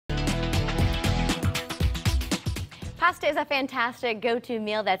Pasta is a fantastic go-to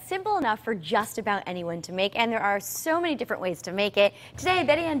meal that's simple enough for just about anyone to make, and there are so many different ways to make it. Today,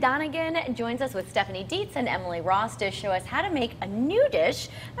 Betty Ann Donegan joins us with Stephanie Dietz and Emily Ross to show us how to make a new dish.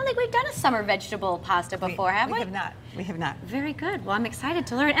 I don't think we've done a summer vegetable pasta before, have we? We have not. We have not. Very good. Well, I'm excited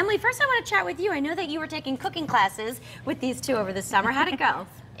to learn. Emily, first I want to chat with you. I know that you were taking cooking classes with these two over the summer. How'd it go?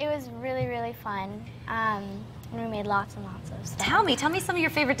 It was really, really fun. And we made lots and lots of stuff. Tell me some of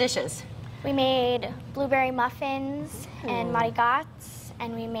your favorite dishes. We made blueberry muffins and marigots,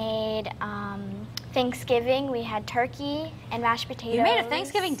 and we made Thanksgiving. We had turkey and mashed potatoes. You made a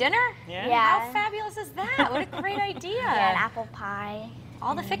Thanksgiving dinner? Yeah. How fabulous is that? What a great idea. Yeah, and apple pie.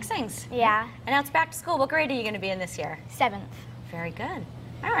 All the fixings. Yeah. And now it's back to school. What grade are you going to be in this year? 7th. Very good.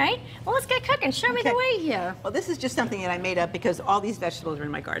 All right. Well, let's get cooking. Show me the way here. Well, this is just something that I made up because all these vegetables are in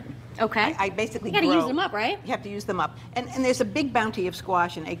my garden. Okay. I basically You got to use them up, right? You have to use them up. And there's a big bounty of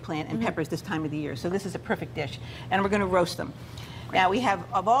squash and eggplant and peppers this time of the year. So this is a perfect dish. And we're going to roast them. Now, we have,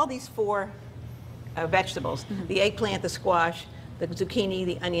 of all these 4 vegetables, the eggplant, the squash, the zucchini,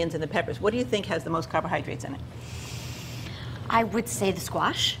 the onions, and the peppers, what do you think has the most carbohydrates in it? I would say the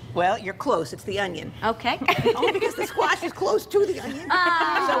squash. Well, you're close. It's the onion. Okay. Only because the squash is close to the onion.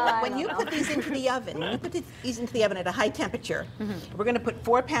 So when you put these into the oven, at a high temperature, we're going to put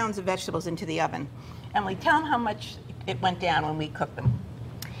 4 pounds of vegetables into the oven. Emily, tell them how much it went down when we cooked them.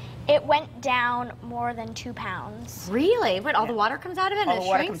 It went down more than 2 pounds. Really? What, all the water comes out of it and All it the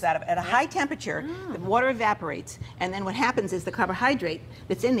water shrinks? comes out of it. At a high temperature, the water evaporates, and then what happens is the carbohydrate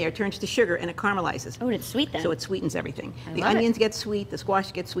that's in there turns to sugar and it caramelizes. Oh, and it's sweet then. So it sweetens everything. The love it. onions get sweet, the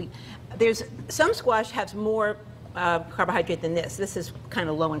squash gets sweet. There's some squash has more carbohydrate than this. This is kind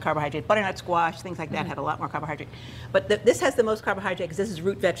of low in carbohydrate. Butternut squash, things like that had a lot more carbohydrate. But this has the most carbohydrate because this is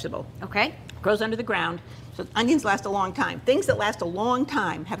root vegetable. Okay. Grows under the ground. So onions last a long time. Things that last a long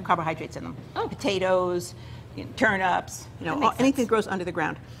time have carbohydrates in them. Oh. Potatoes, turnips, anything that grows under the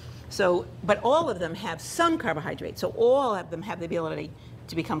ground. So, but all of them have some carbohydrate. So all of them have the ability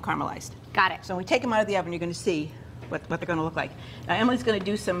to become caramelized. Got it. So when we take them out of the oven, you're going to see what they're going to look like. Now Emily's going to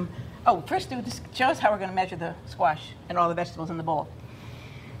do some. Oh, first show us how we're going to measure the squash and all the vegetables in the bowl.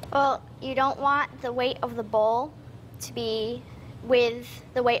 Well, you don't want the weight of the bowl to be with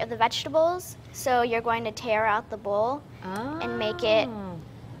the weight of the vegetables, so you're going to tear out the bowl and make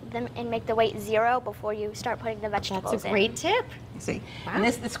the weight 0 before you start putting the vegetables in. That's a great tip. You see, Wow. and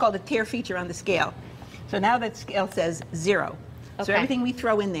this is called a tear feature on the scale. So now that scale says 0. So Okay. everything we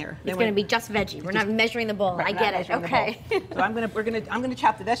throw in there, It's going to be just veggie. We're not measuring the bowl. I get it. Okay. So I'm gonna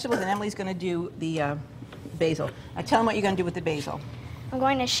chop the vegetables, and Emily's going to do the basil. Now tell them what you're going to do with the basil. I'm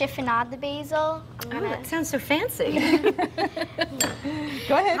going to chiffonade the basil. Oh, that sounds so fancy.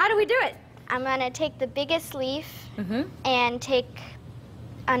 Go ahead. How do we do it? I'm going to take the biggest leaf and take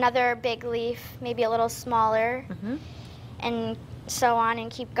another big leaf, maybe a little smaller, and so on and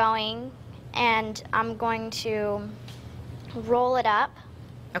keep going. And I'm going to roll it up,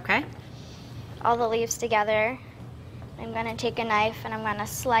 Okay. all the leaves together. I'm going to take a knife and I'm going to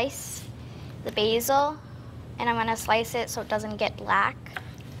slice the basil, and I'm going to slice it so it doesn't get black.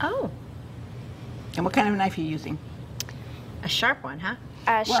 Oh. And what kind of knife are you using? A sharp one, huh?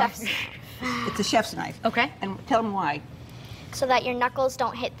 Chef's It's a chef's knife. Okay. And tell them why. so that your knuckles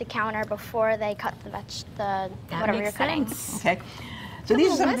don't hit the counter before they cut the whatever you're cutting. Okay. So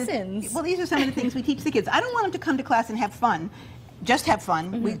these are some lessons. of the, these are some of the things we teach the kids. I don't want them to come to class and have fun, just have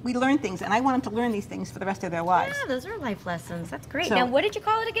fun. We learn things, and I want them to learn these things for the rest of their lives. Yeah, those are life lessons. That's great. So- Now, what did you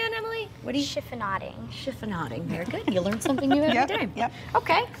call it again, Emily? What do you... Chiffonading. Chiffonading. Very good. You learn something new every day. Yep.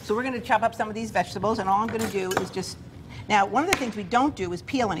 Okay. So we're going to chop up some of these vegetables, and all I'm going to do is just... Now, one of the things we don't do is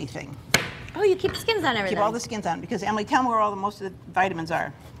peel anything. Oh, you keep the skins on everything. Keep all the skins on, because Emily, tell them where most of the vitamins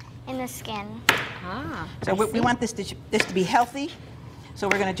are. In the skin. Ah. So we want this to be healthy. So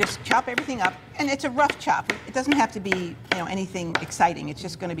we're going to just chop everything up, and it's a rough chop. It doesn't have to be, anything exciting. It's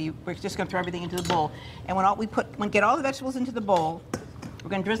just going to be. We're just going to throw everything into the bowl, and when we get all the vegetables into the bowl, we're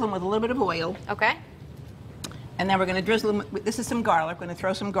going to drizzle them with a little bit of oil, Okay. and then we're going to drizzle them. This is some garlic. We're going to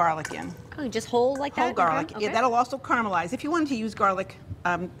throw some garlic in. Oh, just whole like that? Whole garlic. Okay. Yeah, that'll also caramelize. If you wanted to use garlic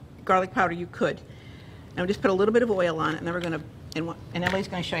powder, you could. And we just put a little bit of oil on it, and then we're going to. And Emily's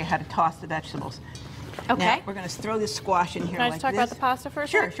going to show you how to toss the vegetables. Okay. Now, we're going to throw this squash in here Can I like just talk this. about the pasta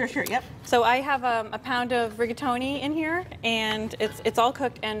first? Sure, yep. So I have a pound of rigatoni in here, and it's all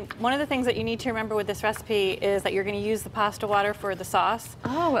cooked. And one of the things that you need to remember with this recipe is that you're going to use the pasta water for the sauce.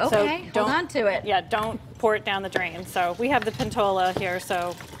 Oh, okay. So Hold on to it. Yeah, don't pour it down the drain. So we have the Pentola here,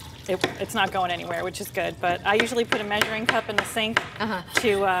 so it's not going anywhere, which is good. But I usually put a measuring cup in the sink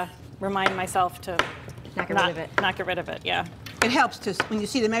to remind myself to Not get rid of it. Not get rid of it, yeah. It helps to, when you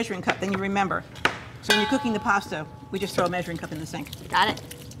see the measuring cup, then you remember. So when you're cooking the pasta, we just throw a measuring cup in the sink. Got it.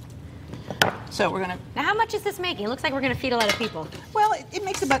 So we're gonna. Now, how much is this making? It looks like we're gonna feed a lot of people. Well, it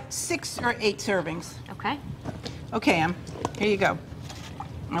makes about 6 or 8 servings. Okay. Okay, Em, here you go.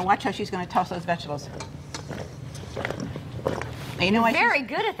 Now watch how she's going to toss those vegetables. Now, you know why Very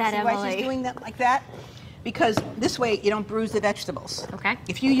good at that, see why Emily. she's doing that like that? Because this way you don't bruise the vegetables. Okay.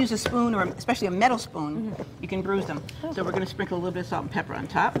 If you use a spoon, or especially a metal spoon, you can bruise them. So we're going to sprinkle a little bit of salt and pepper on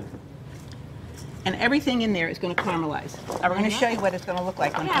top. And everything in there is going to caramelize. Now we're going to show you what it's going to look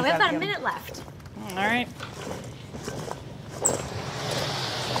like when it Yeah, comes we have out about of a the oven. minute left. All right.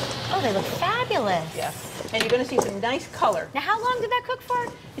 Oh, they look fabulous. Yeah. And you're going to see some nice color. Now, how long did that cook for?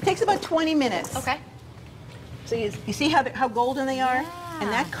 It takes about 20 minutes. Okay. So you see how golden they are? Yeah. And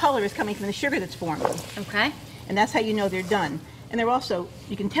that color is coming from the sugar that's forming. Okay. And that's how you know they're done. And they're also,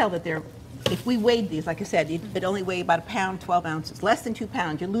 you can tell that they're, if we weighed these, like I said, it'd only weigh about 1 pound, 12 ounces. Less than 2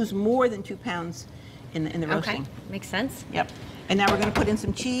 pounds. You lose more than 2 pounds in the roasting. Okay. Makes sense. Yep. And now we're going to put in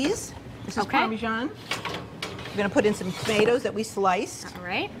some cheese. This is Okay. Parmesan. We're going to put in some tomatoes that we sliced. All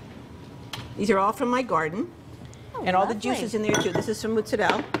right. These are all from my garden. Oh, And all the lovely. juices in there too. This is from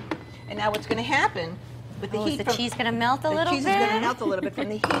mozzarella. And now what's going to happen with the Oh, heat is the from, cheese going to melt a little bit? the cheese is going to melt a little bit from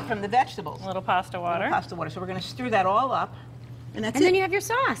the heat from the vegetables. A little pasta water. Pasta water. So we're going to stir that all up. And that's And it. then you have your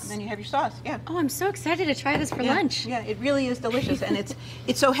sauce. And then you have your sauce. Yeah. Oh, I'm so excited to try this for Yeah, lunch. Yeah, it really is delicious, and it's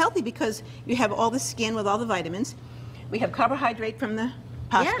so healthy because you have all the skin with all the vitamins. We have carbohydrate from the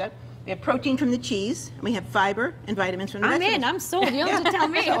pasta. Yeah. We have protein from the cheese. And we have fiber and vitamins from the I'm vegetables. in. I'm sold. You don't have to tell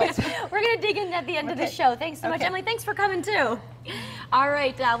me. So it's- We're going to dig in at the end of the Okay. show. Thanks so much, Okay. Emily. Thanks for coming, too. All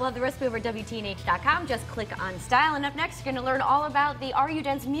right. We'll have the recipe over at WTNH.com. Just click on Style. And up next, you're going to learn all about the Are You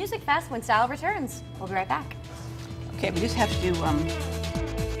Dance Music Fest when Style returns. We'll be right back. Okay, we just have to do